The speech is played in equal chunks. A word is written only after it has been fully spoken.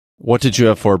What did you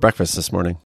have for breakfast this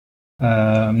morning?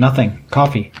 Nothing.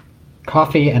 Coffee.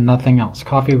 Coffee and nothing else.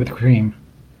 Coffee with cream.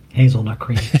 Hazelnut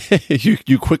cream.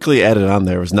 You quickly added on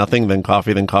there. It was nothing, then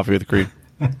coffee with cream.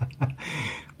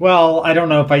 Well, I don't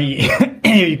know if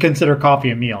you consider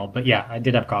coffee a meal, but yeah, I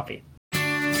did have coffee.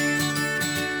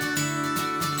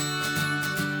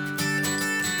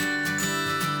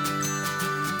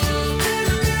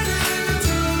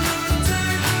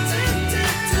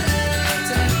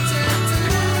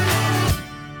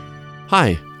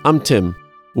 Hi, I'm Tim.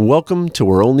 Welcome to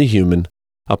We're Only Human,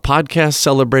 a podcast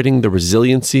celebrating the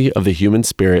resiliency of the human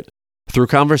spirit through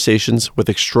conversations with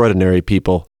extraordinary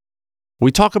people.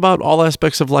 We talk about all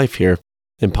aspects of life here: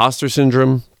 imposter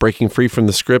syndrome, breaking free from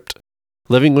the script,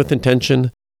 living with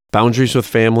intention, boundaries with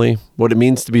family, what it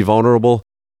means to be vulnerable,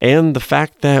 and the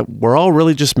fact that we're all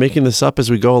really just making this up as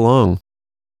we go along.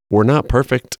 We're not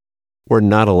perfect. We're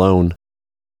not alone.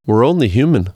 We're only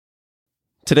human.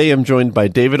 Today I'm joined by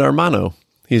David Armano.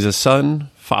 He's a son,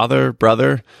 father,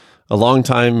 brother, a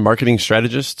longtime marketing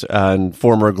strategist, and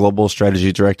former global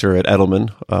strategy director at Edelman,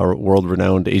 a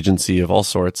world-renowned agency of all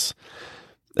sorts.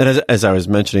 And as I was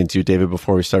mentioning to you, David,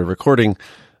 before we started recording,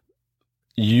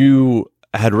 you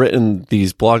had written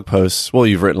these blog posts. Well,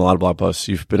 you've written a lot of blog posts.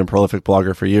 You've been a prolific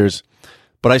blogger for years.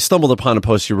 But I stumbled upon a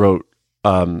post you wrote,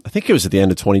 I think it was at the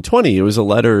end of 2020. It was a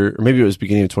letter, or maybe it was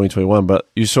beginning of 2021, but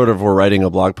you sort of were writing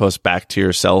a blog post back to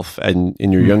yourself and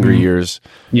in your younger years.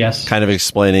 Yes. Kind of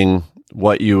explaining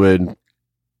what you would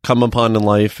come upon in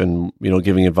life and,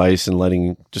 giving advice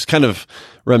and just kind of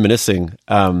reminiscing.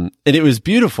 And it was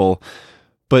beautiful,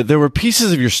 but there were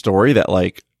pieces of your story that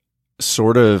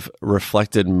sort of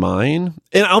reflected mine.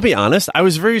 And I'll be honest, I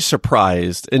was very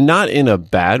surprised, and not in a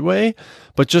bad way,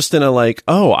 but just in a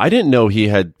I didn't know he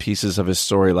had pieces of his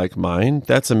story like mine.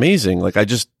 That's amazing. I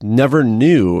just never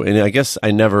knew. And I guess I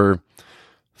just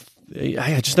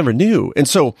never knew. And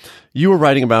so you were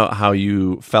writing about how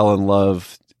you fell in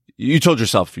love. You told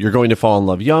yourself you're going to fall in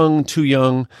love young, too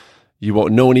young. You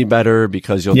won't know any better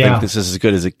because you'll think this is as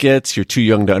good as it gets. You're too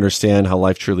young to understand how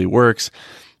life truly works.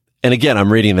 And again,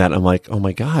 I'm reading that. And I'm like, oh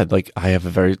my God,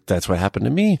 that's what happened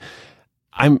to me.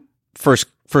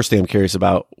 First thing I'm curious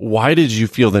about, why did you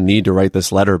feel the need to write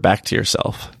this letter back to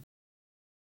yourself?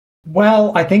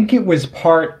 Well, I think it was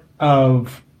part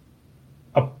of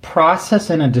a process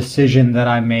and a decision that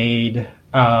I made.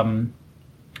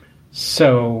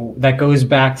 So that goes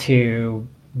back to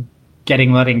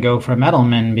letting go from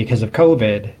Edelman because of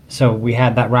COVID. So we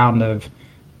had that round of,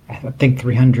 I think,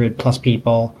 300 plus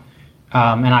people.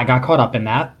 And I got caught up in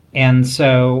that. And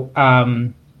so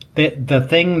the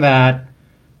thing that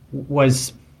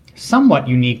was somewhat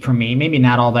unique for me, maybe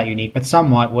not all that unique, but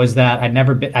somewhat, was that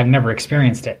I've never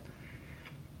experienced it.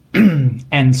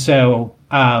 And so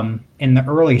in the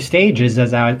early stages,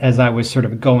 as I was sort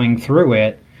of going through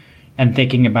it and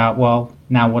thinking about, well,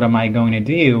 now what am I going to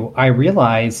do? I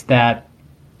realized that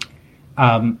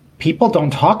people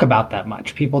don't talk about that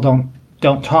much. People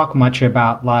don't talk much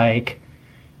about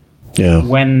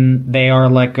when they are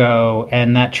let go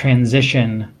and that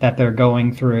transition that they're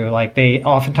going through. They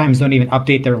oftentimes don't even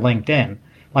update their LinkedIn.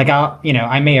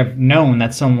 I may have known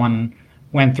that someone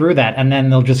went through that, and then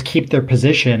they'll just keep their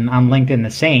position on LinkedIn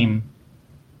the same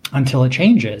until it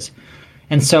changes.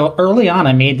 And so early on,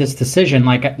 I made this decision.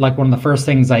 One of the first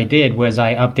things I did was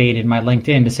I updated my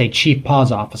LinkedIn to say Chief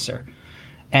Pause Officer.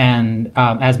 And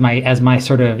as my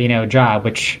sort of job,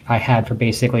 which I had for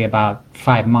basically about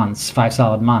 5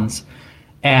 solid months,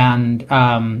 and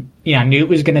I knew it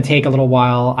was going to take a little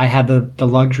while. I had the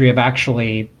luxury of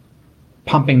actually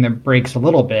pumping the brakes a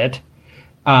little bit,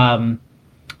 and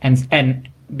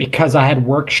because I had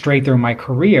worked straight through my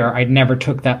career, I never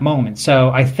took that moment. So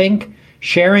I think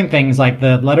sharing things like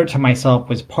the letter to myself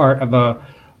was part of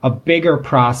a bigger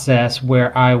process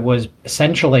where I was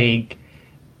essentially.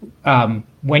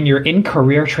 When you're in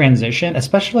career transition,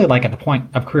 especially at the point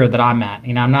of career that I'm at,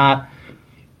 I'm not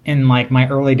in my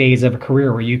early days of a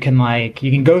career where you can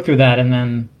go through that and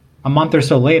then a month or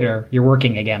so later you're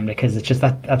working again, because it's just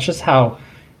that's just how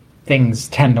things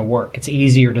tend to work. It's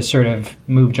easier to sort of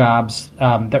move jobs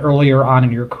the earlier on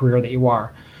in your career that you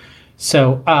are.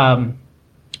 So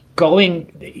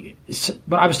when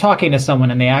I was talking to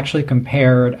someone and they actually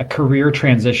compared a career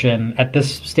transition at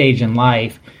this stage in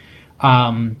life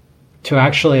to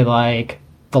actually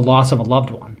the loss of a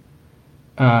loved one.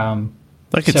 I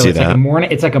could see that.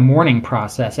 It's like a mourning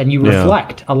process, and you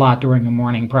reflect a lot during the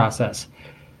mourning process.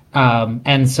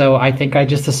 And so I think I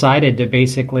just decided to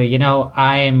basically,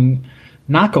 I am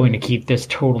not going to keep this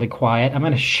totally quiet. I'm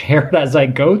going to share it as I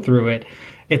go through it.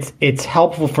 It's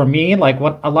helpful for me. A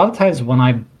lot of times when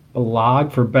I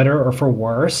blog, for better or for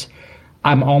worse,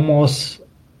 I'm almost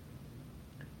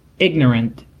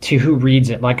ignorant to who reads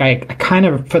it. Like I kind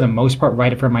of, for the most part,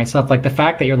 write it for myself. Like the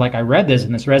fact that you're like, I read this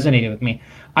and this resonated with me.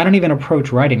 I don't even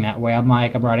approach writing that way. I'm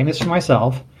like, I'm writing this for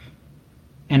myself.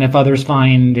 And if others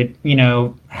find it,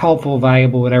 helpful,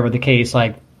 valuable, whatever the case,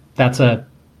 like that's a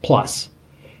plus.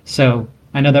 So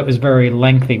I know that was very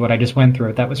lengthy what I just went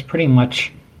through. That was pretty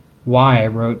much why I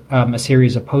wrote a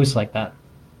series of posts like that.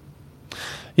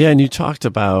 Yeah, and you talked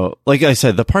about, like I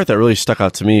said, the part that really stuck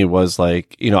out to me was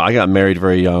like, I got married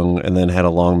very young and then had a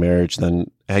long marriage,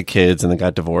 then had kids and then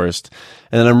got divorced.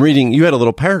 And then I'm reading, you had a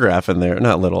little paragraph in there,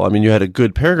 not little, I mean, you had a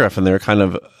good paragraph in there kind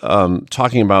of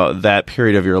talking about that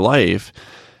period of your life.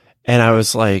 And I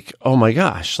was like, oh my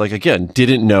gosh, like again,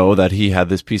 didn't know that he had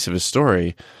this piece of his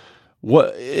story.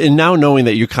 And now knowing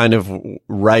that you kind of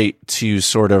write to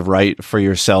sort of write for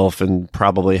yourself and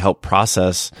probably help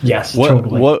process. Yes,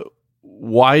 totally.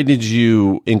 Why did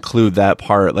you include that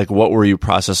part? Like, what were you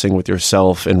processing with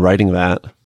yourself in writing that?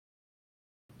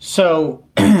 So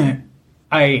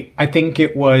I think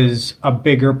it was a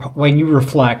bigger, when you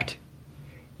reflect,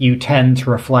 you tend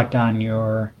to reflect on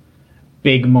your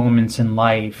big moments in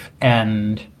life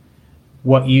and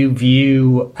what you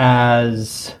view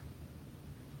as,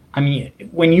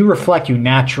 when you reflect,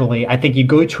 I think you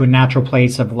go to a natural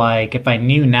place of like, if I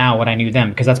knew now what I knew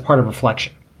then, because that's part of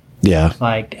reflection. Yeah.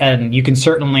 And you can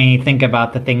certainly think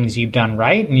about the things you've done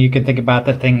right, and you can think about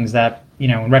the things that,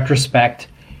 in retrospect,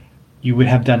 you would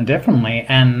have done differently.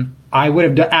 And I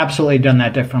would have absolutely done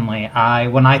that differently.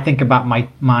 When I think about my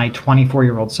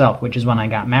 24-year-old self, which is when I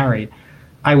got married,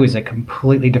 I was a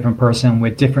completely different person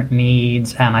with different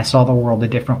needs, and I saw the world a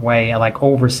different way. I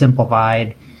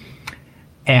oversimplified.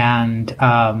 And,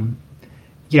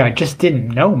 I just didn't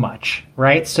know much,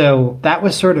 right? So that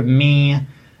was sort of me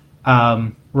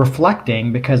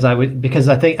reflecting because I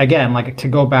think, again, like to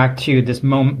go back to this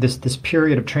moment, this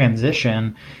period of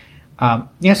transition,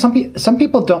 some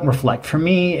people don't reflect. For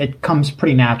me, it comes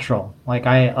pretty natural.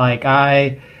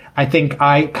 I think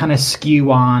I kind of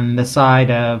skew on the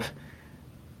side of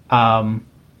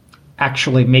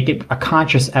actually make it a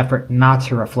conscious effort not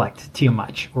to reflect too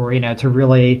much, or to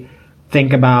really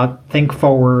think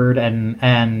forward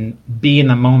and be in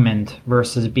the moment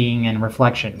versus being in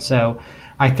reflection. So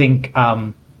I think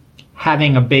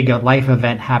having a big life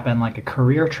event happen, like a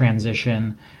career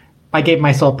transition, I gave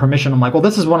myself permission. I'm like, well,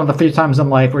 this is one of the few times in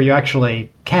life where you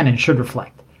actually can and should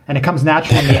reflect. And it comes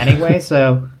naturally to me anyway.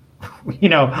 So, I'm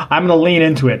going to lean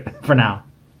into it for now.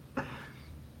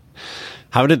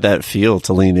 How did that feel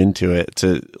to lean into it?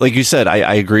 Like you said,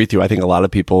 I agree with you. I think a lot of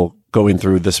people going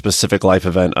through the specific life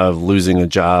event of losing a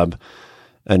job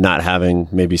and not having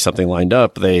maybe something lined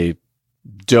up, they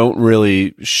don't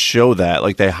really show that.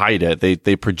 Like they hide it.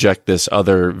 They project this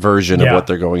other version of what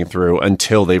they're going through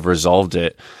until they've resolved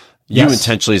it. You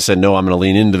intentionally said, no, I'm going to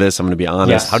lean into this. I'm going to be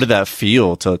honest. Yes. How did that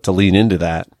feel to lean into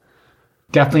that?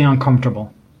 Definitely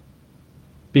uncomfortable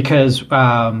because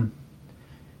I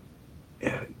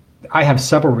have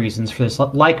several reasons for this.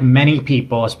 Like many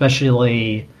people,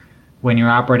 especially when you're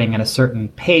operating at a certain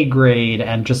pay grade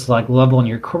and just like level in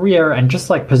your career and just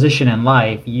like position in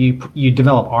life, you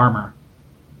develop armor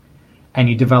and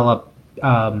you develop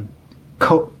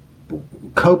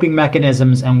coping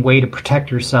mechanisms and way to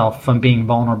protect yourself from being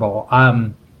vulnerable.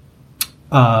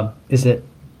 Is it,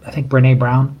 I think Brené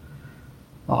Brown,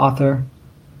 the author,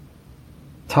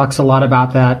 talks a lot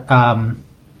about that. I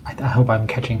hope I'm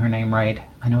catching her name right.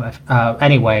 I know.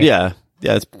 Anyway. Yeah,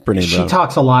 it's Brené Brown. She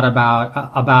talks a lot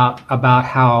about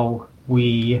how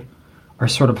we are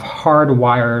sort of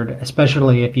hardwired,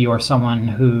 especially if you are someone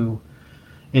who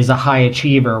is a high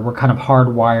achiever. We're kind of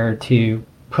hardwired to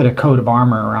put a coat of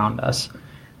armor around us.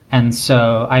 And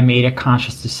so I made a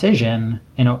conscious decision,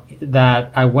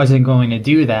 that I wasn't going to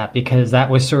do that because that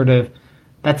was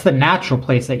that's the natural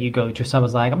place that you go to. So I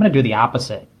was like, I'm going to do the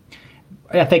opposite.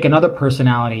 I think another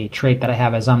personality trait that I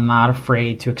have is I'm not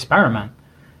afraid to experiment.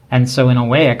 And so in a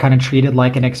way, I kind of treated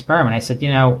like an experiment. I said,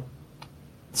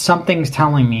 something's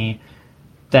telling me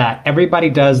that everybody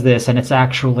does this and it's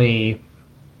actually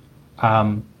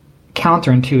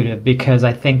counterintuitive because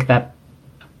I think that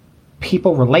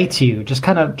people relate to you just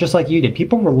like you did.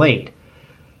 People relate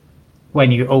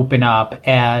when you open up.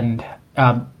 And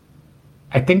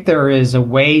I think there is a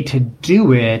way to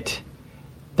do it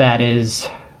that is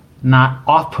not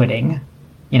off-putting.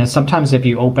 Sometimes if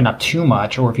you open up too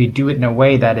much or if you do it in a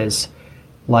way that is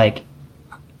like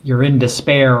you're in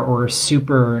despair or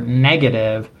super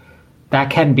negative, that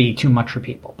can be too much for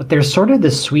people. But there's sort of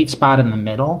this sweet spot in the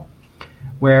middle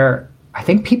where I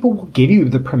think people will give you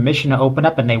the permission to open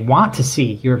up and they want to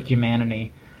see your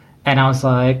humanity. And I was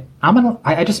like,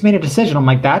 I just made a decision. I'm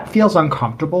like, that feels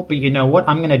uncomfortable, but you know what?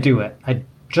 I'm gonna do it. I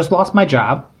just lost my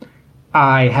job.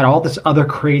 I had all this other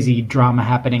crazy drama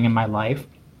happening in my life.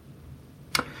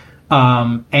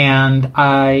 And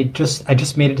I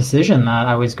just made a decision that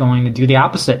I was going to do the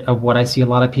opposite of what I see a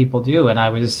lot of people do. And I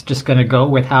was just going to go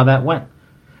with how that went.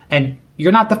 And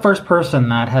you're not the first person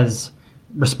that has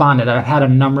responded. I've had a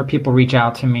number of people reach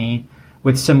out to me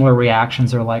with similar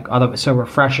reactions. They're like, oh, that was so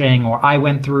refreshing, or I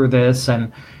went through this.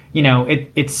 And, you know,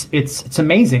 it's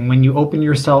amazing when you open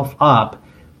yourself up,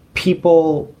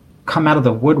 people come out of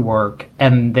the woodwork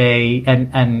and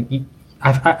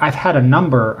I've had a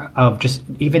number of just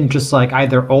like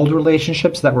either old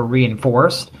relationships that were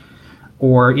reinforced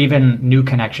or even new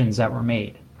connections that were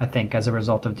made, I think, as a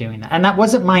result of doing that. And that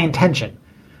wasn't my intention,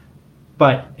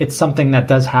 but it's something that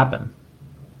does happen.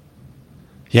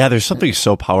 Yeah, there's something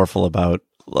so powerful about,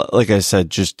 like I said,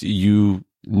 just you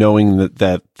knowing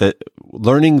that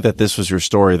learning that this was your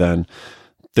story. Then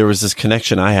there was this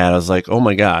connection I had. I was like, oh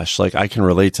my gosh, like I can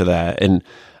relate to that. And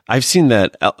I've seen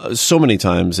that so many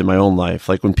times in my own life.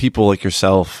 Like when people like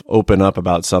yourself open up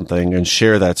about something and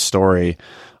share that story,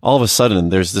 all of a sudden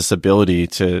there's this ability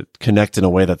to connect in a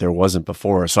way that there wasn't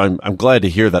before. So I'm glad to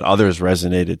hear that others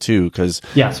resonated too. Because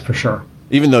yes, for sure.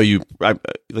 Even though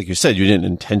like you said, you didn't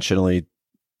intentionally,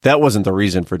 that wasn't the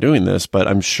reason for doing this, but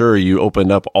I'm sure you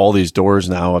opened up all these doors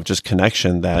now of just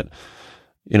connection that,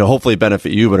 you know, hopefully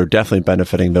benefit you, but are definitely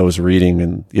benefiting those reading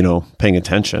and, you know, paying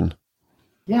attention.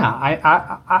 Yeah,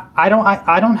 I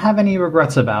don't have any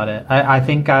regrets about it. I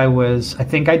think I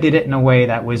did it in a way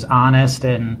that was honest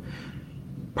and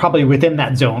probably within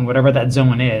that zone, whatever that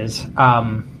zone is.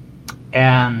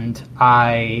 And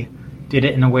I did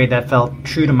it in a way that felt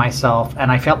true to myself,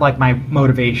 and I felt like my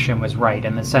motivation was right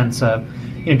in the sense of,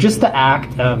 you know, just the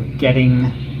act of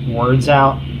getting words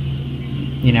out,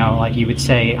 you know, like you would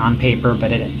say on paper,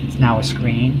 but it's now a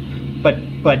screen.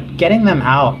 But getting them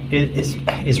out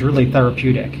is really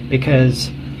therapeutic,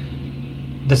 because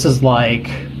this is like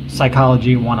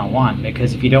psychology 101,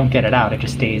 because if you don't get it out, it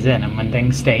just stays in, and when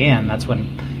things stay in, that's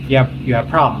when you have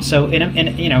problems. So in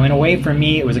a way, for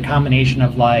me, it was a combination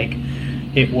of like,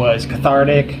 it was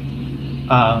cathartic,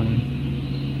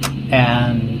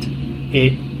 and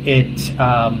it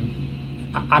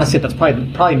honestly, that's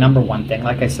probably number one thing.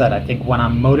 Like I said, I think when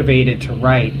I'm motivated to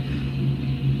write,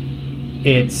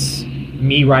 it's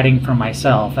me writing for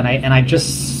myself, and I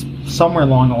just, somewhere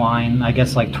along the line, I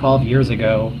guess like 12 years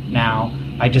ago now,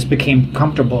 I just became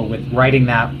comfortable with writing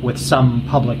that with some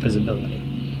public visibility.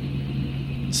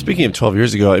 Speaking of 12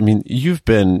 years ago, I mean, you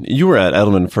were at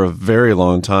Edelman for a very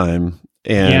long time.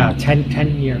 And yeah,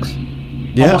 10 years.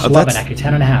 Yeah, almost 11, actually,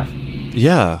 10 and a half.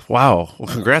 Yeah. Wow. Well,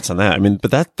 congrats on that. I mean,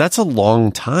 but that's a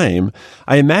long time.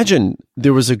 I imagine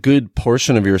there was a good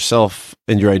portion of yourself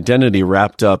and your identity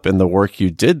wrapped up in the work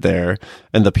you did there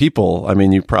and the people. I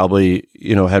mean, you probably,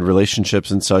 you know, had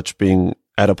relationships and such being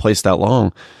at a place that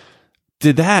long.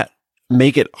 Did that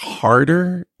make it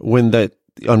harder when that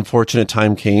unfortunate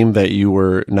time came that you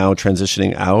were now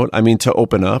transitioning out? I mean, to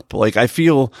open up, like, I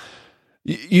feel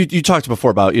you talked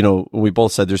before about, you know, we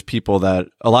both said there's people that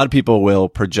a lot of people will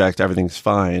project everything's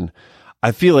fine.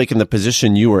 I feel like in the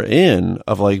position you were in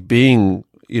of like being,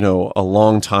 you know, a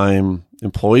long time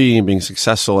employee and being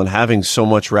successful and having so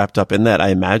much wrapped up in that, I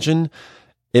imagine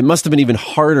it must have been even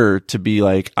harder to be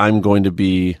like, I'm going to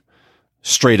be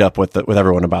straight up with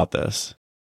everyone about this.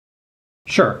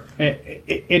 Sure.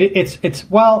 It's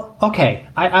well, okay.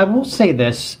 I will say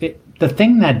this. The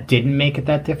thing that didn't make it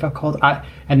that difficult,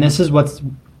 and this is what's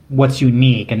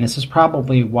unique, and this is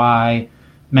probably why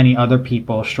many other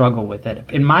people struggle with it.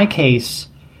 In my case,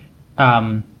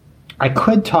 I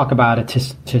could talk about it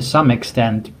to some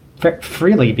extent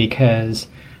freely, because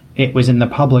it was in the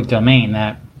public domain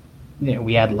that, you know,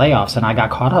 we had layoffs, and I got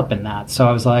caught up in that. So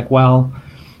I was like, well,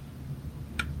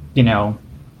 you know,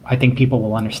 I think people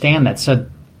will understand that. So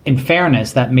in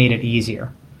fairness, that made it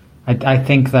easier. I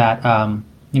think that,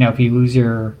 you know, if you lose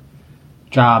your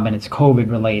job and it's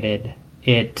COVID related,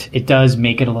 it does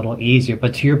make it a little easier.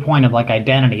 But to your point of like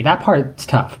identity, that part's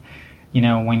tough. You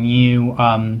know, when you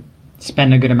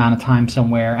spend a good amount of time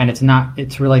somewhere and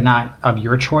it's really not of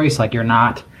your choice, like you're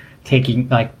not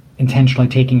intentionally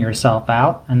taking yourself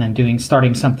out and then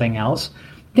starting something else.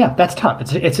 Yeah, that's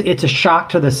tough. It's a shock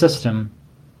to the system.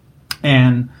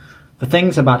 And the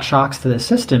things about shocks to the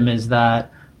system is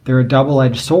that they're a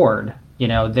double-edged sword. You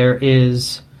know, there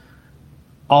is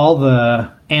all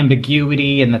the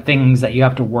ambiguity and the things that you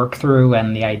have to work through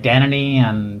and the identity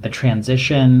and the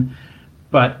transition,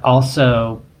 but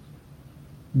also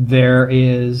there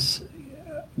is,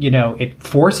 it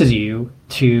forces you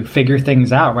to figure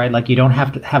things out, right? Like you don't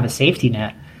have to have a safety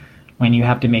net when you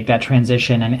have to make that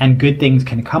transition, and good things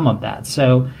can come of that.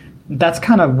 So that's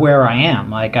kind of where I am.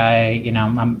 Like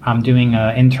I'm doing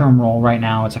an interim role right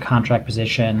now. It's a contract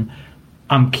position.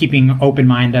 I'm keeping open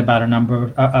minded about a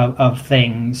number of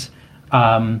things.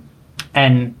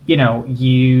 And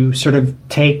you sort of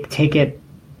take it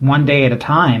one day at a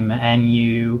time, and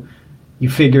you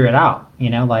figure it out.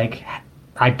 Like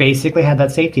I basically had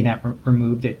that safety net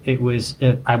removed.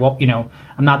 I won't.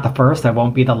 I'm not the first. I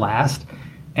won't be the last.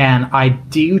 And I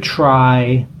do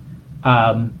try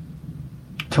to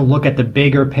look at the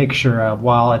bigger picture of,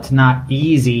 while it's not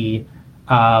easy,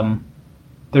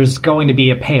 there's going to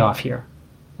be a payoff here.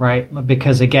 Right?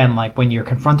 Because again, like when you're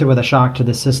confronted with a shock to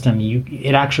the system,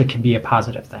 it actually can be a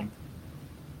positive thing.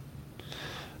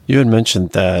 You had mentioned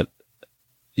that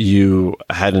you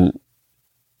hadn't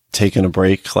taken a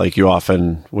break like you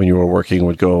often, when you were working,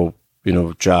 would go,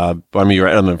 job. I mean, you were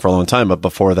at Edelman for a long time, but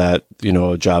before that,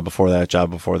 a job before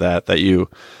that, that you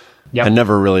had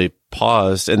never really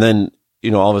paused. And then,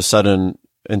 all of a sudden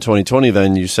in 2020,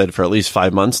 then you said for at least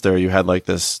 5 months there, you had like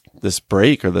this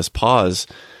break or this pause.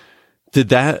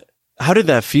 How did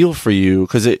that feel for you?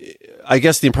 Because I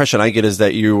guess the impression I get is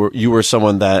that you were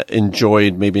someone that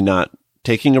enjoyed maybe not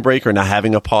taking a break or not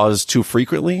having a pause too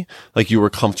frequently. Like you were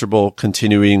comfortable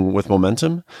continuing with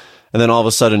momentum. And then all of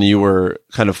a sudden you were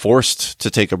kind of forced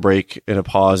to take a break and a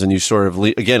pause, and you sort of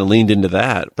again leaned into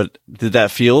that. But did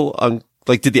that feel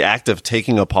did the act of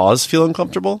taking a pause feel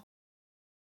uncomfortable?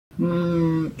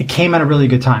 It came at a really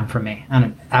good time for me.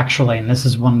 And actually, and this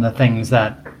is one of the things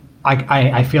that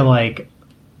I feel like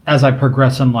as I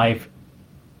progress in life,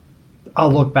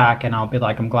 I'll look back and I'll be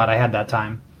like, I'm glad I had that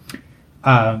time.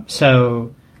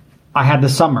 So I had the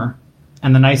summer,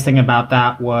 and the nice thing about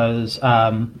that was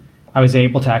I was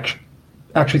able to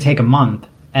actually take a month,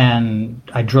 and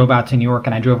I drove out to New York,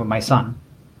 and I drove with my son.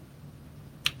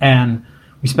 And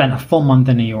we spent a full month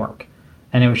in New York.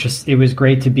 And it was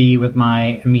great to be with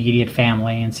my immediate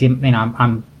family and see,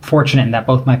 I'm fortunate in that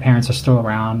both my parents are still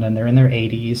around, and they're in their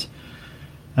 80s.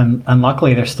 And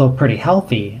luckily they're still pretty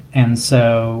healthy. And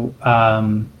so,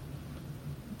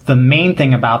 the main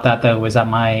thing about that though was that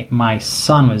my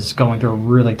son was going through a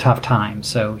really tough time.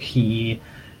 So he,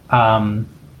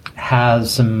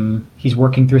 he's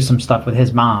working through some stuff with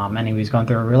his mom, and he was going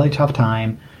through a really tough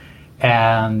time.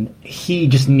 And he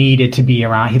just needed to be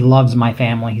around. He loves my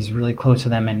family. He's really close to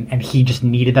them. And he just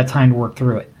needed that time to work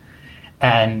through it.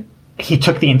 And he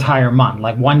took the entire month.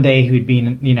 Like one day he would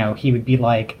be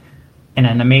like in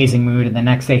an amazing mood. And the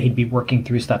next day he'd be working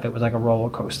through stuff. It was like a roller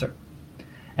coaster.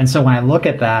 And so when I look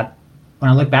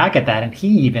back at that, and he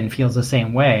even feels the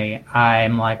same way,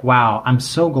 I'm like, wow, I'm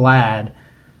so glad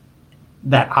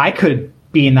that I could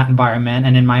be in that environment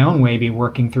and in my own way be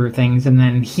working through things, and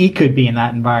then he could be in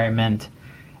that environment.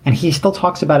 And he still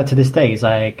talks about it to this day. He's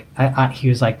like, he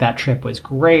was like, that trip was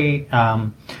great.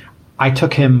 I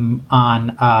took him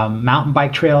on mountain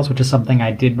bike trails, which is something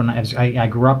I did when I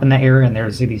grew up in the area, and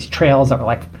there's these trails that were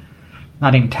like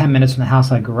not even 10 minutes from the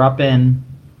house I grew up in.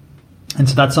 And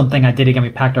so that's something I did again. We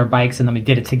packed our bikes and then we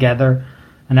did it together.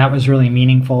 And that was really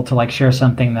meaningful to like share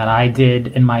something that I did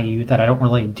in my youth that I don't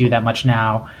really do that much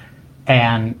now,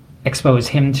 and expose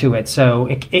him to it. So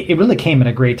it really came at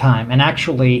a great time. And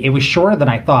actually, it was shorter than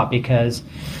I thought, because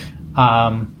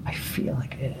I feel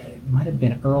like it might have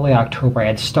been early October. I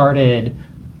had started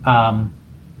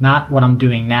not what I'm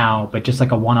doing now, but just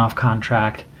like a one-off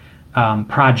contract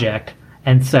project.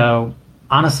 And so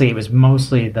honestly, it was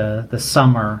mostly the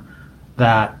summer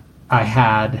that I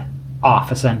had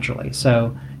off, essentially.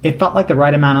 So it felt like the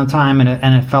right amount of time, and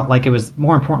it felt like it was,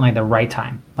 more importantly, the right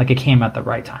time. Like it came at the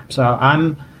right time. So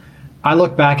I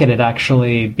look back at it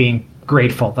actually being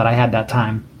grateful that I had that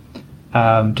time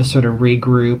to sort of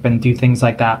regroup and do things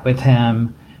like that with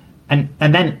him. And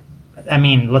then, I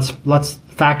mean, let's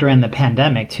factor in the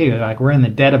pandemic too. Like we're in the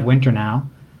dead of winter now.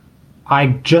 I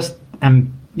just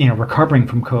am, recovering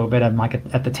from COVID. I'm like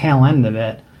at the tail end of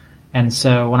it. And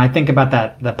so when I think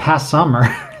about the past summer,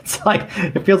 it's like,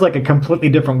 it feels like a completely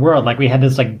different world. Like we had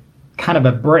this like kind of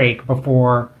a break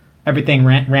before everything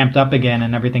ramped up again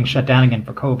and everything shut down again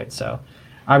for COVID. So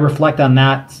I reflect on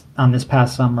that on this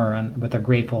past summer and with a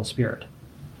grateful spirit.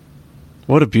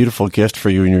 What a beautiful gift for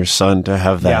you and your son to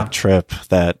have that trip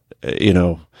that,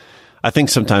 I think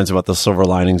sometimes about the silver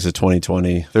linings of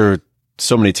 2020. There are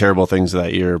so many terrible things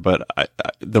that year, but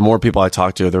the more people I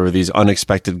talked to, there were these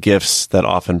unexpected gifts that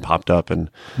often popped up, and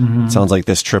it sounds like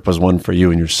this trip was one for you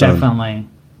and your son. Definitely.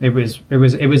 It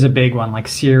was a big one, like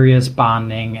serious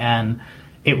bonding, and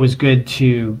it was good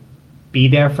to be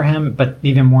there for him, but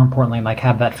even more importantly, like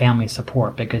have that family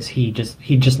support, because he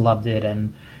just loved it,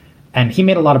 and he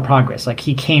made a lot of progress. Like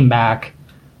he came back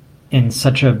in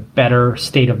such a better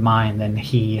state of mind than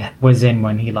he was in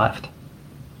when he left.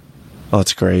 Oh,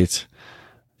 that's great.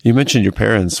 You mentioned your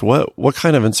parents. What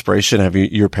kind of inspiration have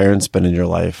your parents been in your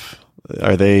life?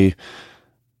 Are they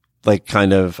like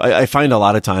kind of, I find a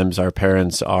lot of times our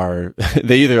parents are,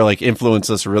 they either like influence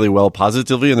us really well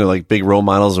positively and they're like big role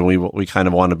models and we kind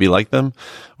of want to be like them.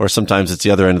 Or sometimes it's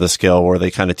the other end of the scale where they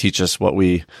kind of teach us what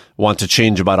we want to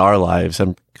change about our lives.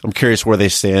 I'm curious where they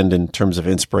stand in terms of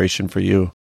inspiration for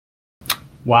you.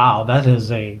 Wow, that's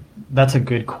a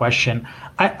good question.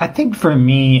 I think for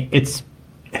me, it's,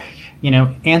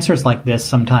 answers like this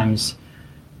sometimes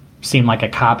seem like a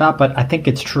cop-out, but I think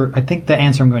it's true. I think the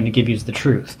answer I'm going to give you is the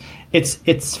truth.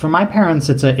 It's for my parents,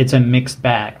 it's a mixed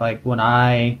bag. Like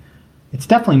it's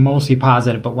definitely mostly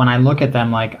positive, but when I look at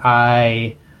them, like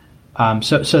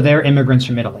so they're immigrants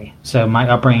from Italy. So my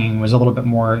upbringing was a little bit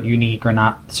more unique, or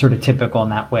not sort of typical in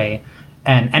that way.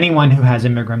 And anyone who has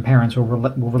immigrant parents will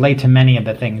relate to many of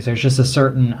the things. There's just a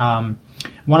certain,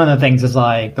 one of the things is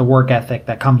like the work ethic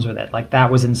that comes with it. Like that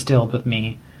was instilled with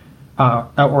me,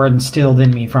 or instilled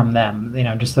in me from them.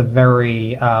 Just a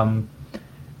very, a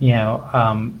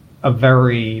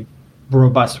very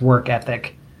robust work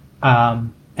ethic.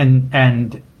 And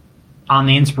on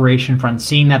the inspiration front,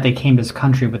 seeing that they came to this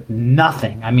country with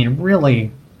nothing. I mean,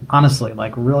 really, honestly,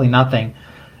 like really nothing.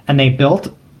 And they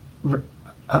built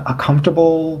a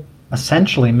comfortable,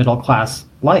 essentially middle-class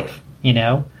life,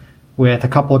 with a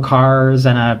couple of cars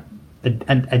and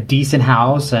a decent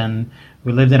house, and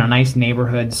we lived in a nice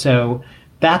neighborhood. So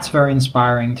that's very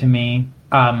inspiring to me.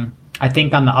 I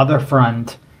think on the other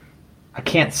front, I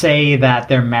can't say that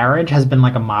their marriage has been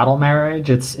like a model marriage.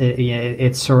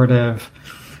 It's sort of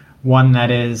one that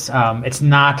is, it's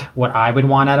not what I would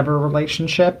want out of a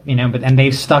relationship, and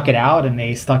they've stuck it out and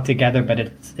they stuck together, but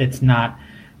it's not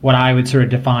what I would sort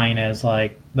of define as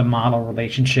like the model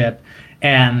relationship.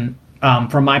 And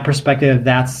from my perspective,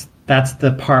 that's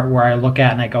the part where I look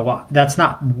at and I go, well, that's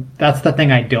the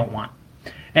thing I don't want.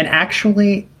 And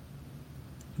actually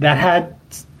that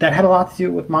had a lot to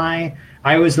do with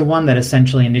I was the one that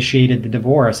essentially initiated the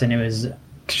divorce, and it was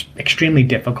extremely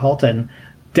difficult and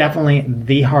definitely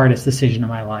the hardest decision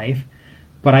of my life.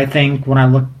 But I think when I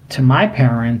look to my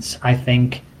parents, I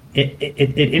think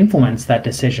it influenced that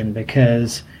decision,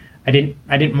 because I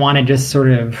didn't want to just sort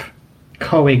of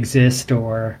coexist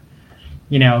or,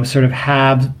 sort of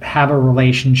have a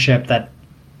relationship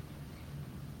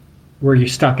where you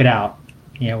stuck it out,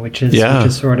 which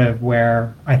is sort of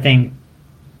where I think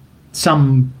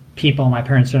some people in my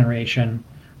parents' generation,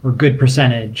 or good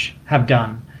percentage, have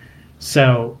done.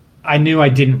 So I knew I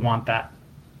didn't want that.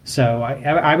 So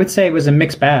I would say it was a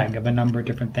mixed bag of a number of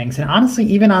different things. And honestly,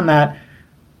 even on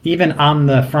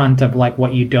the front of like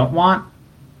what you don't want,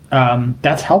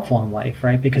 that's helpful in life,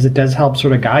 right? Because it does help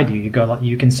sort of guide you. You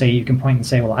can point and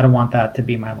say, well, I don't want that to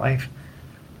be my life.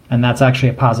 And that's actually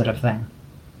a positive thing.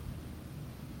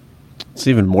 It's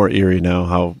even more eerie now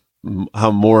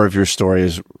how more of your story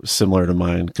is similar to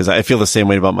mine, because I feel the same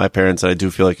way about my parents, and I do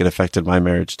feel like it affected my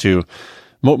marriage too.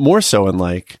 More so in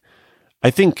like, I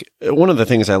think one of the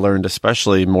things I learned,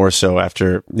 especially more so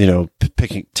after,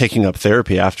 taking up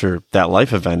therapy after that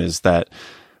life event, is that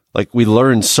like we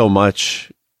learned so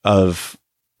much of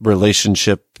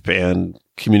relationship and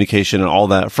communication and all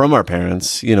that from our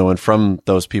parents, and from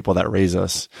those people that raise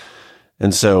us.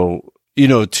 And so,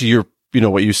 to your,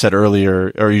 what you said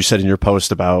earlier, or you said in your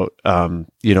post about,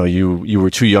 you were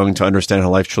too young to understand how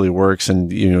life truly works.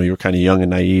 And, you were kind of young and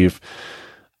naive.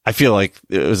 I feel like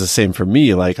it was the same for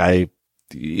me. Like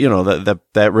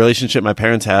that relationship my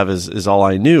parents have is all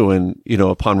I knew. And,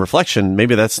 upon reflection,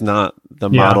 maybe that's not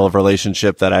the model of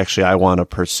relationship that actually I want to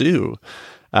pursue.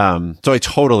 So I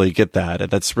totally get that.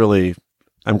 That's really,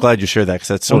 I'm glad you shared that, because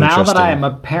that's so interesting. Now that I am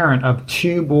a parent of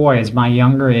two boys, my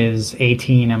younger is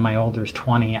 18 and my older is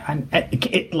 20.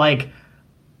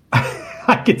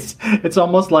 It's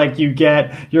almost like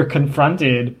you're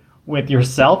confronted with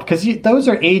yourself, because those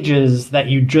are ages that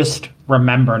you just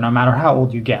remember no matter how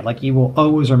old you get. Like you will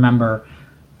always remember,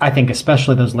 I think,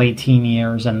 especially those late teen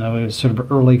years and those sort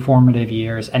of early formative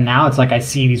years. And now it's like I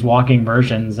see these walking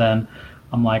versions and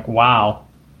I'm like, wow,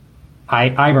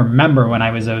 I remember when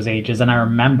I was those ages, and I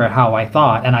remember how I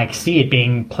thought, and I see it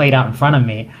being played out in front of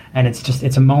me, and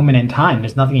it's a moment in time.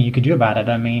 There's nothing you could do about it.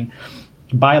 I mean,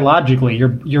 biologically,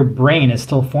 your brain is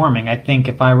still forming. I think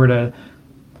if I were to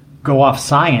go off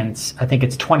science, I think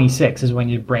it's 26 is when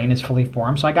your brain is fully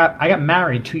formed. So I got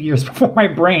married 2 years before my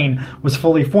brain was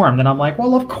fully formed, and I'm like,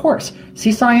 well, of course.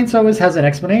 See, science always has an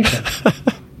explanation.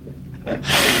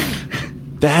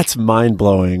 That's mind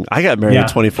blowing. I got married at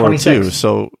 24 26.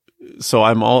 too. So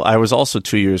I was also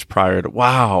 2 years prior to,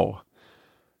 wow.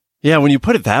 Yeah. When you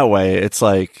put it that way, it's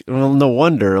like, well, no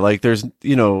wonder, like there's,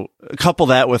 couple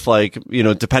that with like,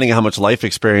 depending on how much life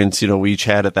experience, we each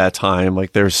had at that time,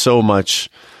 like there's so much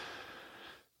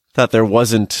that it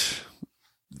wasn't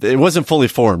fully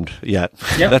formed yet.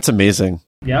 Yep. That's amazing.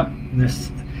 Yep.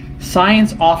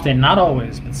 Science often, not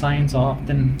always, but science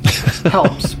often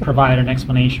helps provide an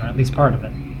explanation, or at least part of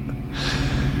it.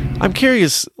 I'm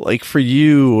curious, like for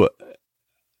you,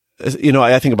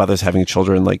 I think about this having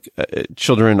children, like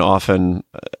children often,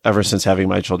 ever since having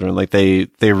my children, like they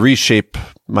reshape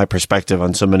my perspective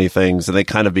on so many things, and they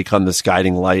kind of become this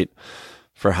guiding light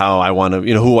for how I want to,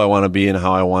 who I want to be and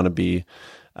how I want to be.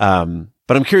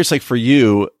 But I'm curious, like for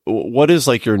you, what is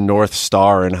like your North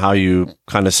Star and how you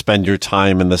kind of spend your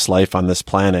time in this life on this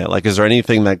planet? Like, is there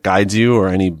anything that guides you or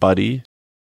anybody?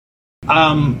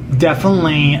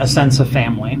 Definitely a sense of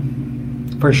family,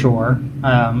 for sure.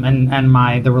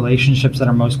 And the relationships that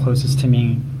are most closest to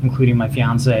me, including my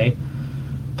fiance,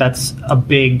 that's a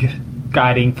big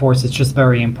guiding force. It's just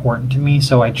very important to me.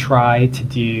 So I try to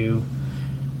do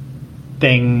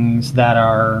things that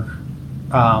are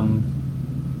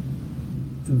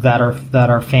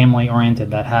family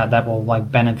oriented, that will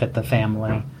like benefit the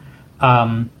family.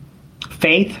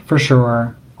 Faith for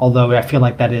sure, although I feel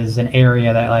like that is an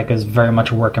area that like is very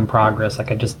much a work in progress.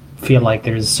 Like I just feel like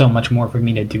there's so much more for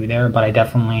me to do there, but I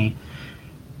definitely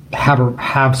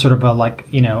have sort of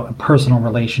a personal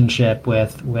relationship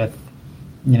with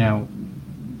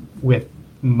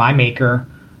my maker,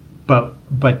 but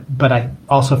I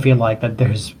also feel like that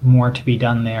there's more to be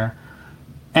done there.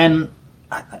 And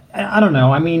I don't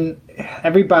know. I mean,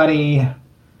 everybody,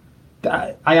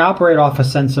 I operate off a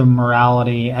sense of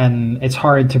morality, and it's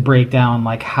hard to break down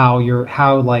like how your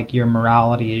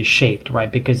morality is shaped, right?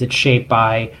 Because it's shaped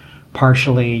by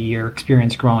partially your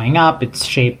experience growing up. It's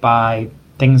shaped by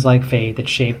things like faith. It's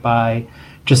shaped by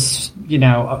just,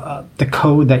 the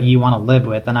code that you want to live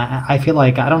with. And I feel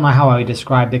like, I don't know how I would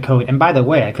describe the code. And by the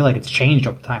way, I feel like it's changed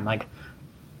over time. Like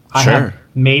I have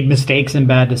made mistakes and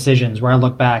bad decisions where I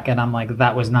look back and I'm like,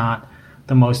 that was not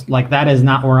the most, like, that is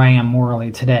not where I am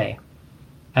morally today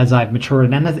as I've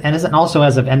matured. And also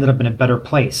as I've ended up in a better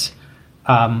place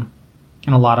in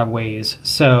a lot of ways.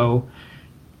 So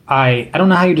I don't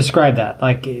know how you describe that.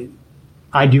 Like,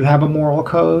 I do have a moral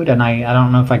code, and I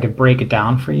don't know if I could break it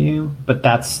down for you, but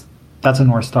that's a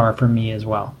North Star for me as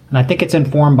well. And I think it's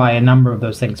informed by a number of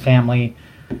those things: family,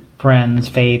 friends,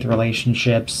 faith,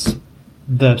 relationships,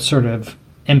 the sort of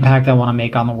impact I want to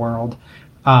make on the world.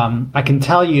 I can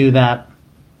tell you that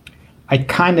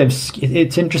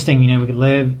it's interesting, we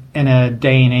live in a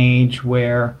day and age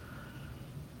where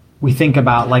we think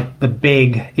about like the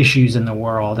big issues in the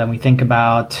world, and we think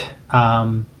about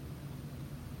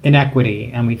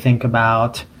inequity, and we think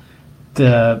about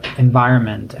the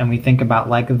environment, and we think about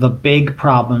like the big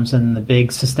problems and the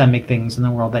big systemic things in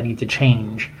the world that need to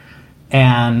change.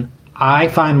 And I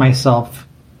find myself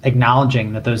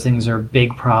acknowledging that those things are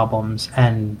big problems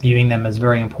and viewing them as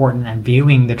very important and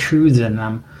viewing the truths in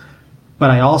them.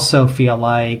 But I also feel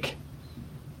like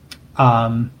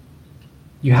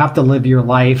you have to live your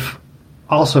life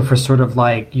also for sort of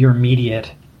like your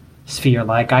immediate sphere.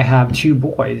 Like I have 2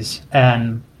 boys,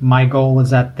 and my goal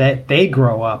is that they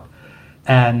grow up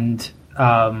and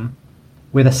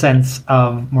with a sense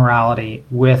of morality,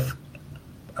 with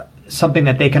something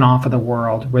that they can offer the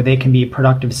world, where they can be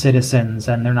productive citizens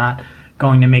and they're not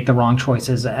going to make the wrong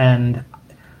choices. And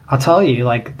I'll tell you,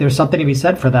 like, there's something to be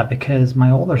said for that, because my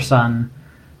older son,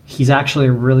 he's actually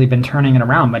really been turning it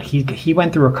around, but he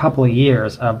went through a couple of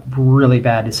years of really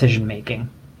bad decision making.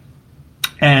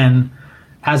 And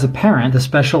as a parent,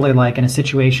 especially like in a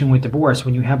situation with divorce,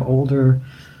 when you have older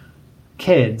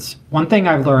kids, one thing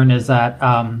I've learned is that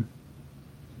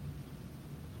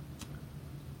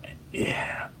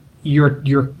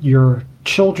your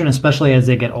children, especially as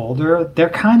they get older, they're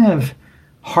kind of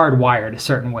hardwired a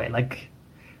certain way. Like,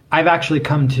 I've actually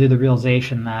come to the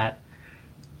realization that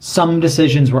some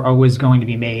decisions were always going to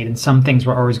be made and some things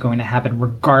were always going to happen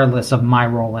regardless of my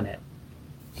role in it.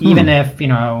 Even if,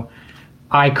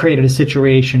 I created a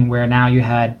situation where now you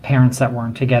had parents that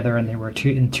weren't together and they were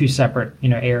in two separate,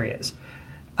 areas.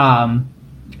 And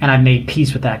I've made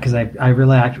peace with that, because I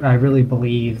really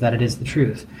believe that it is the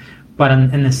truth. But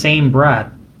in the same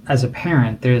breath, as a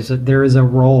parent, there is a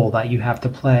role that you have to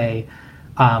play,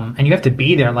 and you have to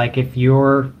be there. Like, if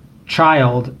your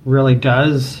child really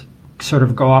does sort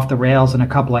of go off the rails in a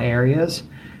couple of areas,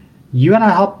 you gotta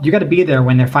help. You gotta be there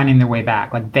when they're finding their way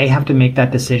back. Like they have to make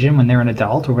that decision when they're an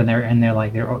adult, or when they're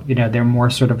like they're more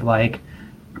sort of like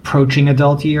approaching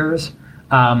adult years.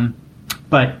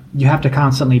 But you have to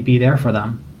constantly be there for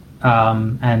them,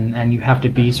 and you have to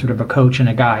be sort of a coach and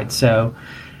a guide. So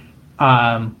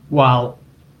while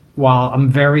I'm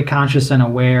very conscious and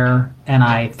aware, and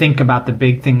I think about the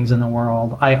big things in the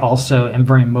world, I also am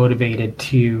very motivated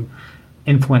to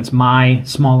influence my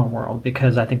smaller world,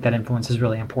 because I think that influence is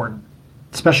really important,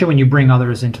 especially when you bring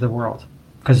others into the world,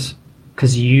 because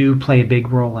you play a big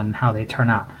role in how they turn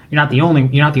out. You're not the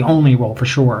only role for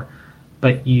sure,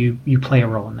 but you play a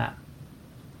role in that.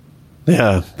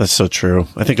 Yeah, that's so true.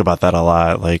 I think about that a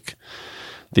lot, like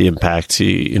the impact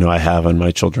I have on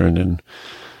my children. And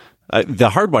the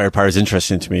hardwired part is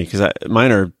interesting to me, because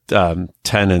mine are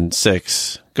 10 and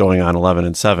 6 going on 11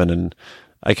 and 7, and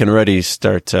I can already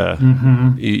start to,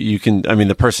 you can, I mean,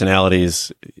 the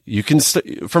personalities, you can,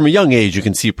 from a young age, you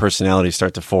can see personalities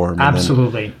start to form.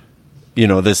 Absolutely.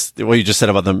 And then, what you just said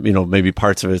about them, maybe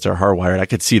parts of it are hardwired. I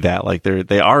could see that, like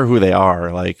they are who they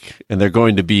are, like, and they're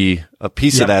going to be a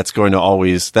piece of that's going to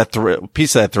always,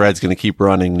 piece of that thread's going to keep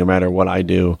running no matter what I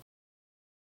do.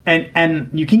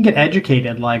 And you can get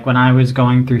educated. Like when I was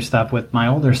going through stuff with my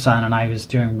older son and I was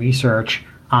doing research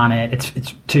on it,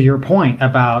 it's to your point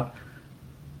about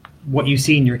what you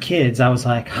see in your kids. I was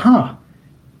like,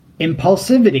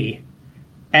 impulsivity.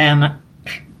 And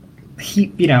he,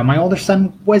 my older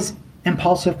son was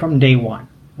impulsive from day one,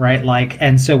 right? Like,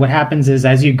 and so what happens is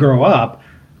as you grow up,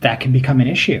 that can become an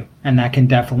issue, and that can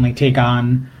definitely take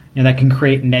on, that can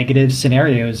create negative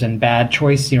scenarios and bad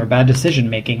choice, bad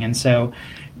decision making. And so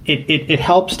it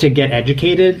helps to get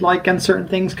educated, like on certain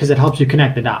things, because it helps you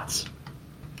connect the dots.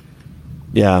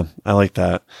 Yeah, I like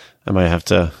that. I might have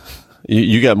to.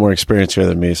 You got more experience here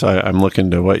than me, so I'm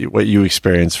looking to what you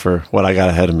experienced for what I got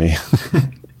ahead of me.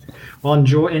 Well,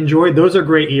 enjoy. Those are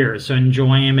great years, so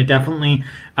enjoy them. It definitely,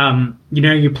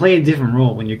 you play a different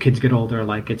role when your kids get older.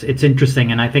 Like it's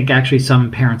interesting, and I think actually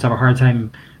some parents have a hard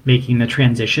time making the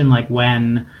transition. Like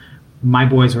when my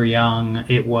boys were young,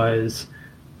 it was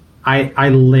I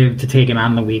lived to take them out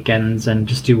on the weekends and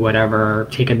just do whatever,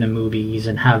 take them to movies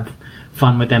and have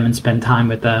fun with them and spend time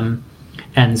with them.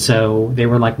 And so they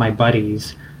were like my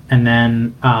buddies. And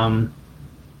then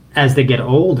as they get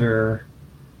older,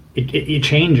 it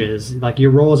changes. Like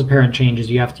your role as a parent changes.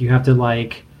 You have to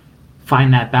like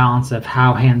find that balance of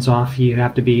how hands off you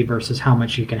have to be versus how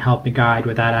much you can help and guide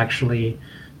without actually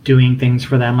doing things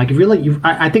for them. Like really,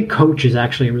 I think coach is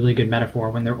actually a really good metaphor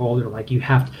when they're older. Like you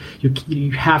have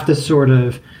to sort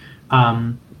of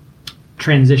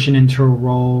transition into a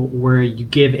role where you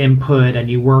give input and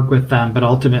you work with them, but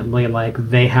ultimately like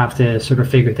they have to sort of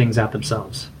figure things out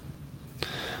themselves.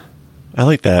 I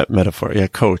like that metaphor. Yeah,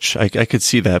 coach. I could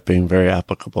see that being very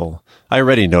applicable. I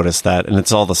already noticed that, and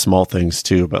it's all the small things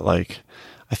too. But like,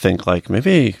 I think like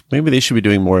maybe they should be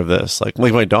doing more of this. Like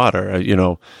my daughter,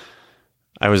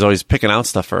 I was always picking out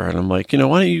stuff for her, and I'm like, why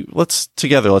don't let's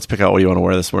pick out what you want to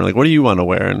wear this morning. Like, what do you want to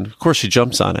wear? And of course she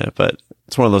jumps on it, but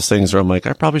it's one of those things where I'm like,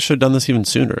 I probably should have done this even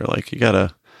sooner. Like you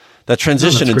gotta, that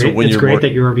transition into when it's you're great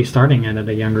that you're already starting it at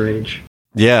a younger age.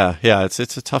 Yeah.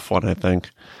 It's a tough one, I think.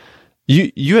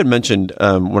 You had mentioned,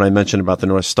 when I mentioned about the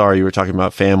North Star, you were talking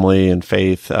about family and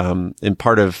faith. And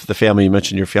part of the family, you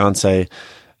mentioned your fiance.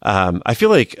 I feel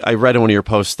like I read in one of your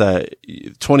posts that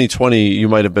 2020, you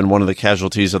might have been one of the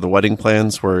casualties of the wedding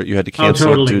plans where you had to cancel.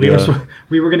 Oh, totally.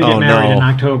 We were going to get married in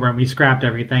October, and we scrapped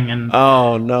everything. And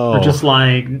oh, no. We're just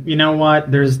like, you know what?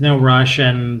 There's no rush,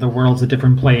 and the world's a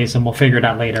different place, and we'll figure it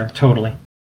out later. Totally.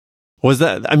 Was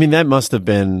that, that must have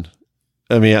been,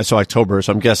 so October,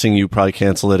 so I'm guessing you probably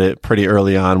canceled it pretty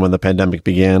early on when the pandemic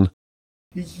began.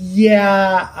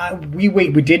 Yeah, we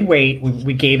did wait.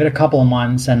 We gave it a couple of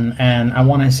months, and I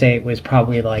want to say it was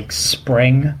probably like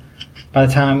spring by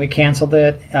the time we canceled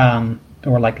it,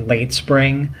 or like late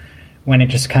spring, when it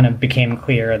just kind of became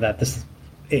clear that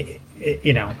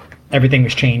everything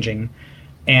was changing,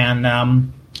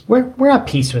 and we're at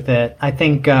peace with it. I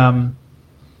think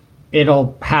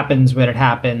it'll happens when it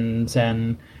happens,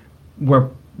 and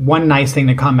one nice thing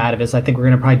to come out of it is I think we're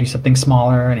going to probably do something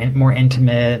smaller and more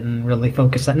intimate and really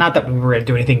focus on, not that we were going to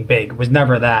do anything big. It was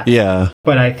never that. Yeah.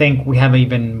 But I think we have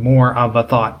even more of a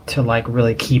thought to like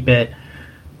really keep it,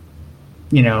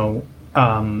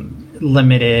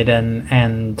 limited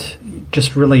and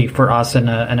just really for us and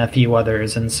a few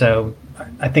others. And so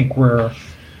I think we're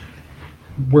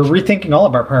rethinking all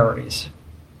of our priorities.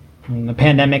 And the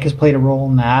pandemic has played a role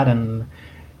in that, and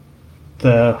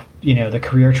the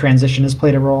career transition has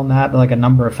played a role in that, like a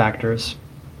number of factors.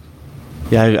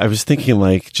 Yeah, I was thinking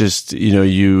like just,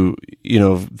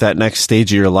 that next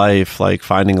stage of your life, like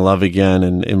finding love again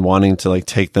and wanting to like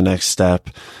take the next step.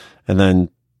 And then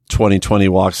 2020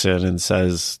 walks in and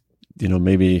says,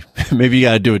 maybe you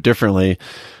got to do it differently.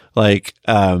 Like,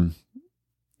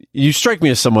 you strike me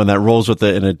as someone that rolls with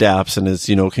it and adapts and is,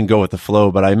 can go with the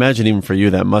flow. But I imagine even for you,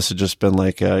 that must have just been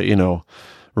like,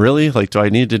 really? Like, do I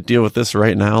need to deal with this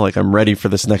right now? Like, I'm ready for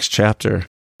this next chapter.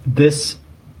 This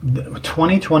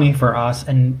 2020 for us,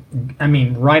 and I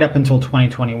mean, right up until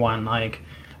 2021, like,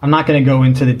 I'm not going to go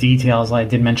into the details. I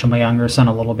did mention my younger son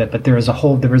a little bit, but I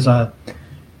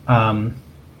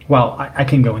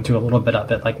can go into a little bit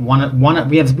of it. Like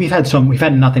we've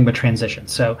had nothing but transition.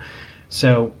 So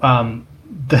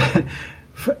the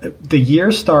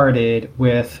year started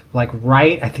with like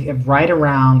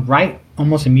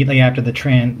almost immediately after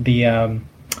the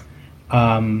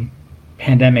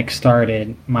pandemic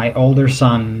started. My older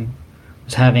son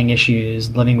was having issues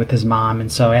living with his mom,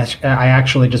 and so I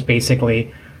actually just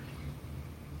basically,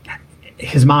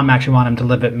 his mom actually wanted him to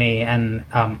live with me, and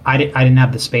I didn't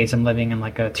have the space. I'm living in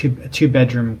like a two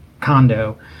bedroom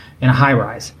condo in a high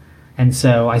rise, and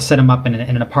so I set him up in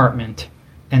an apartment,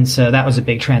 and so that was a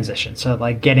big transition. So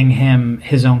like getting him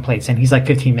his own place, and he's like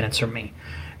 15 minutes from me,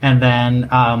 and then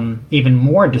even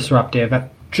more disruptive.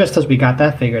 Just as we got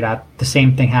that figured out, the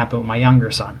same thing happened with my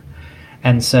younger son,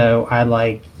 and so I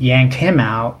like yanked him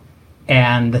out,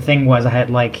 and the thing was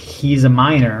he's a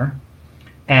minor,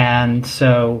 and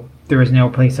so there was no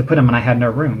place to put him, and I had no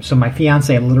room. So my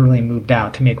fiance literally moved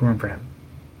out to make room for him.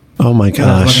 Oh my gosh!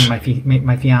 I was living with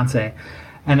my fiance,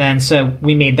 and then so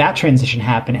we made that transition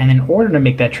happen. And in order to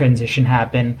make that transition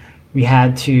happen, we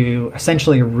had to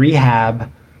essentially rehab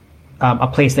a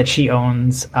place that she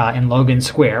owns in Logan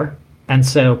Square. And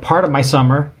so part of my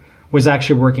summer was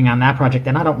actually working on that project,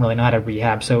 and I don't really know how to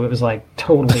rehab, so it was like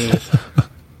totally.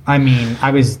 I mean,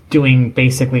 I was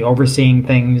basically overseeing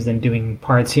things and doing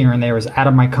parts here and there. It was out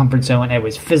of my comfort zone. It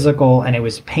was physical and it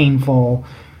was painful.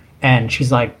 And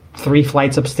she's like 3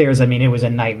 flights upstairs. I mean, it was a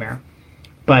nightmare.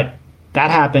 But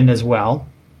that happened as well.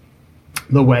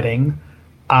 The wedding,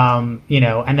 and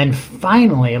then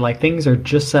finally, like things are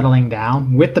just settling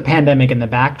down with the pandemic in the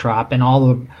backdrop and all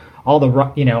of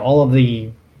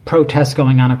the protests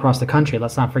going on across the country.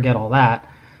 Let's not forget all that.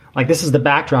 Like, this is the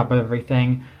backdrop of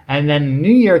everything. And then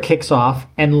New Year kicks off,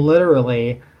 and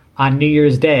literally on New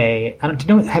Year's Day,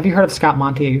 have you heard of Scott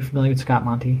Monty? Are you familiar with Scott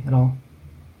Monty at all?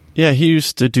 Yeah, he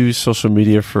used to do social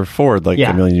media for Ford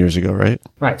a million years ago, right?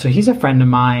 Right. So he's a friend of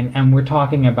mine, and we're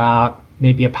talking about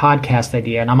maybe a podcast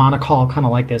idea. And I'm on a call kind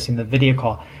of like this in the video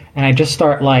call. And I just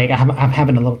start I'm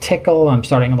having a little tickle. I'm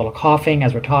starting a little coughing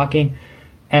as we're talking.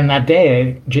 And that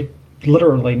day,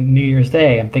 literally New Year's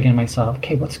Day, I'm thinking to myself,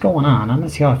 okay, what's going on? I'm going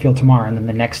to see how I feel tomorrow. And then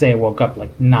the next day I woke up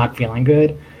not feeling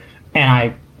good.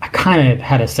 And I kind of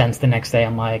had a sense the next day.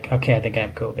 I'm like, okay, I think I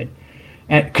have COVID.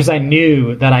 Because I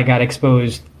knew that I got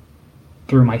exposed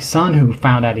through my son, who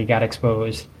found out he got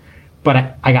exposed.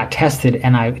 But I got tested,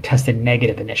 and I tested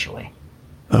negative initially.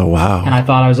 Oh, wow. And I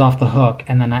thought I was off the hook.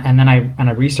 And then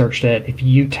I researched it. If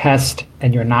you test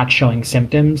and you're not showing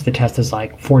symptoms, the test is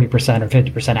like 40% or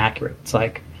 50% accurate. It's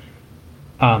like,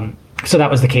 so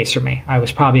that was the case for me. I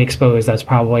was probably exposed. I was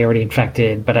probably already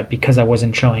infected, but because I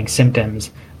wasn't showing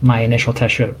symptoms, my initial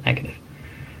test showed negative.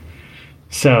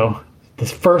 So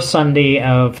this first Sunday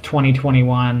of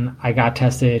 2021, I got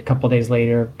tested a couple of days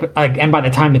later. And by the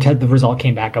time the result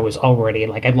came back, I was already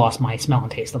I'd lost my smell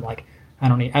and taste. I'm like, I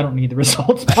don't need the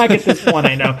results back at this point.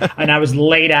 I know. And I was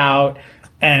laid out,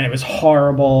 and it was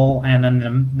horrible. And then the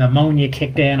pneumonia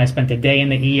kicked in. I spent a day in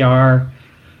the ER.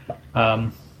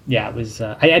 Yeah, it was.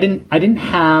 I didn't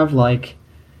have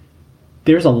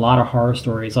there's a lot of horror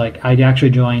stories. I actually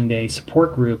joined a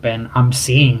support group, and I'm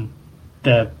seeing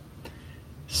the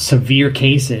severe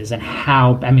cases and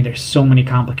how, there's so many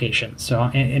complications. So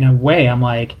in a way, I'm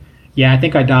like, yeah, I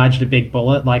think I dodged a big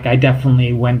bullet. I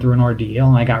definitely went through an ordeal,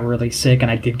 and I got really sick, and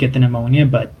I did get the pneumonia.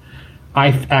 But I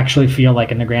actually feel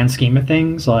in the grand scheme of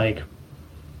things, I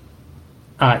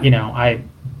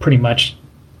pretty much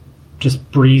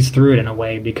just breeze through it in a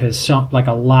way, because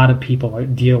a lot of people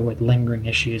deal with lingering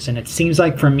issues. And it seems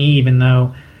like for me, even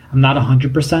though I'm not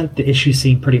 100%, the issues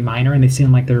seem pretty minor, and they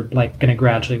seem like they're going to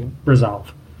gradually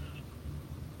resolve.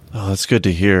 Oh, that's good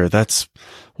to hear. That's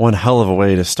one hell of a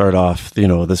way to start off,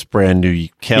 this brand new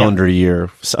calendar year,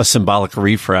 a symbolic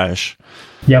refresh.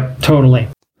 Yep, totally.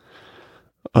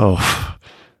 Oh,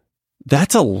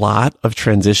 that's a lot of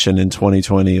transition in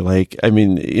 2020.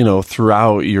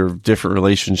 Throughout your different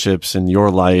relationships in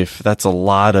your life, that's a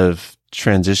lot of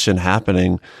transition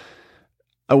happening.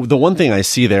 The one thing I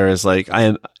see there is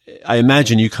I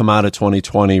imagine you come out of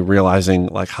 2020 realizing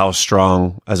like how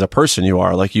strong as a person you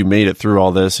are. Like you made it through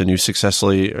all this and you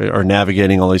successfully are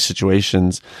navigating all these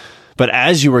situations. But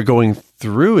as you were going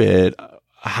through it,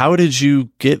 how did you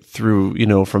get through,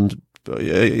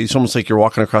 it's almost like you're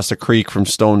walking across a creek from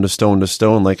stone to stone to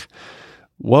stone. Like,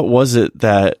 what was it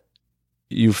that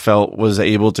you felt was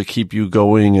able to keep you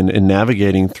going and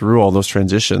navigating through all those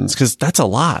transitions? Because that's a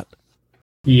lot.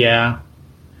 Yeah.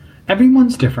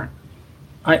 Everyone's different.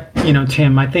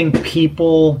 Tim, I think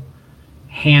people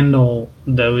handle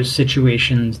those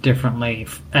situations differently,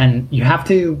 and you have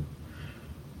to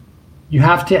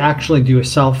actually you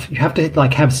have to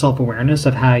like have self-awareness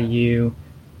of how you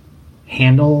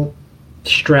handle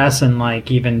stress and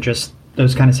like even just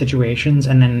those kind of situations,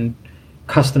 and then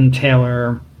custom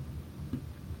tailor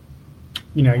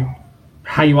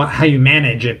how you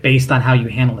manage it based on how you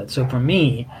handle it. So for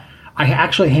me, I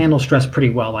actually handle stress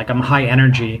pretty well. Like I'm high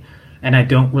energy and I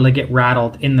don't really get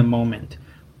rattled in the moment,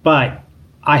 but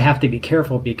I have to be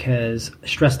careful because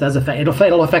stress does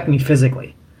it'll affect me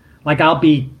physically. Like I'll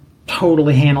be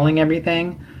totally handling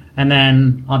everything and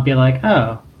then I'll be like,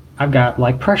 oh, I've got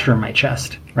like pressure in my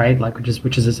chest, right? Like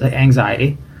which is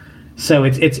anxiety. So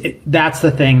that's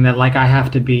the thing that like I have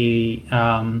to be,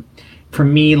 for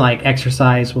me, like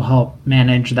exercise will help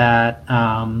manage that.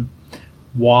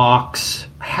 Walks.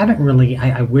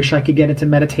 I wish I could get into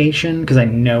meditation because I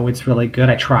know it's really good.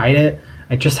 I tried it.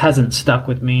 It just hasn't stuck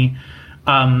with me.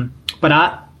 But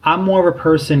I'm more of a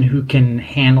person who can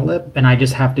handle it, and I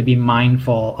just have to be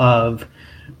mindful of,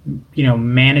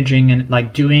 managing and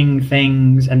like doing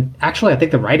things. And actually, I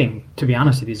think the writing, to be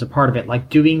honest with you, is a part of it. Like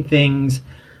doing things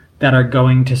that are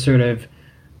going to sort of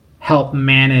help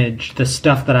manage the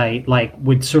stuff that I like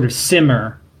would sort of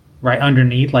simmer right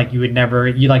underneath. Like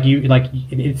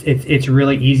it's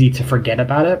really easy to forget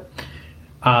about it.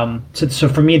 So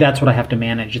for me, that's what I have to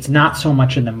manage. It's not so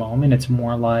much in the moment. It's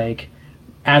more like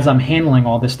as I'm handling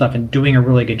all this stuff and doing a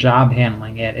really good job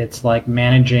handling it, it's like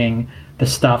managing the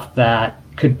stuff that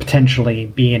could potentially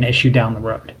be an issue down the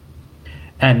road.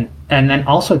 And then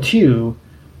also too,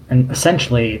 and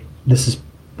essentially this is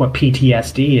what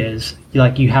PTSD is,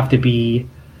 like you have to be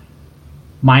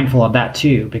mindful of that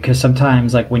too, because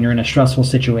sometimes like when you're in a stressful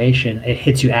situation, it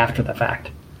hits you after the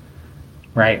fact,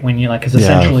 right? When you like, because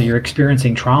essentially you're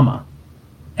experiencing trauma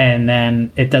and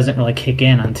then it doesn't really kick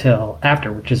in until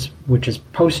after, which is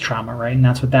post-trauma, right? And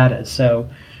that's what that is. So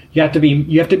you have to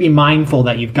be mindful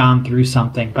that you've gone through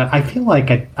something. But I feel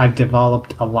like I've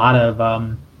developed a lot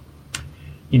of,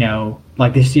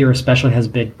 like this year especially has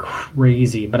been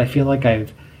crazy, but I feel like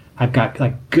I've got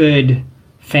like good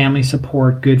family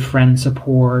support, good friend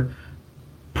support,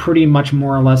 pretty much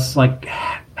more or less like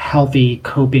healthy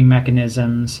coping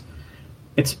mechanisms.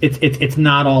 It's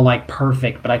not all like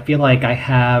perfect, but I feel like I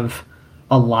have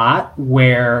a lot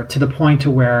where to the point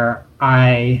to where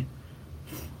I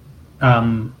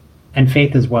and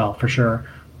faith as well for sure,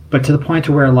 but to the point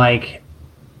to where like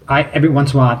I every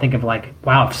once in a while I think of like,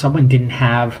 wow, if someone didn't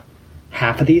have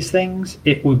half of these things,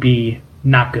 it would be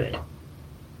not good.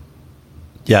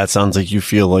 Yeah, it sounds like you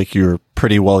feel like you're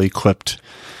pretty well equipped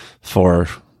for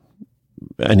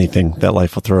anything that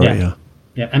life will throw at you.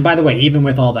 Yeah, and by the way, even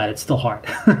with all that, it's still hard.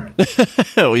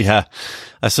 Oh, yeah.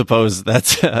 I suppose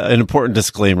that's an important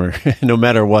disclaimer. No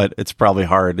matter what, it's probably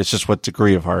hard. It's just what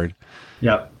degree of hard.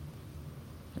 Yep.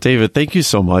 David, thank you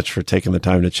so much for taking the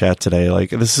time to chat today. Like,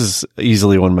 this is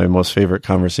easily one of my most favorite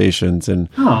conversations. And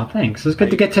oh, thanks. It's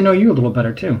good to get to know you a little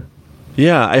better, too.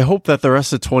 Yeah, I hope that the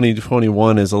rest of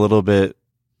 2021 is a little bit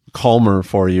calmer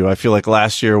for you. I feel like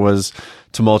last year was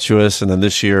tumultuous, and then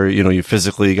this year, you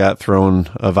physically got thrown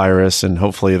a virus, and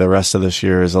hopefully the rest of this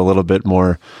year is a little bit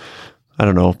more,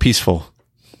 peaceful.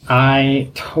 I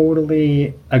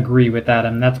totally agree with that,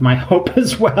 and that's my hope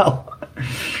as well.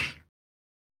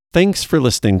 Thanks for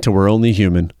listening to We're Only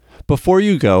Human. Before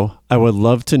you go, I would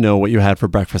love to know what you had for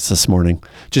breakfast this morning.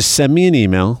 Just send me an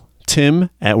email,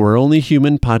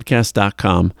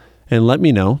 tim@we'reonlyhumanpodcast.com, and let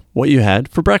me know what you had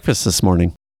for breakfast this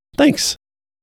morning. Thanks.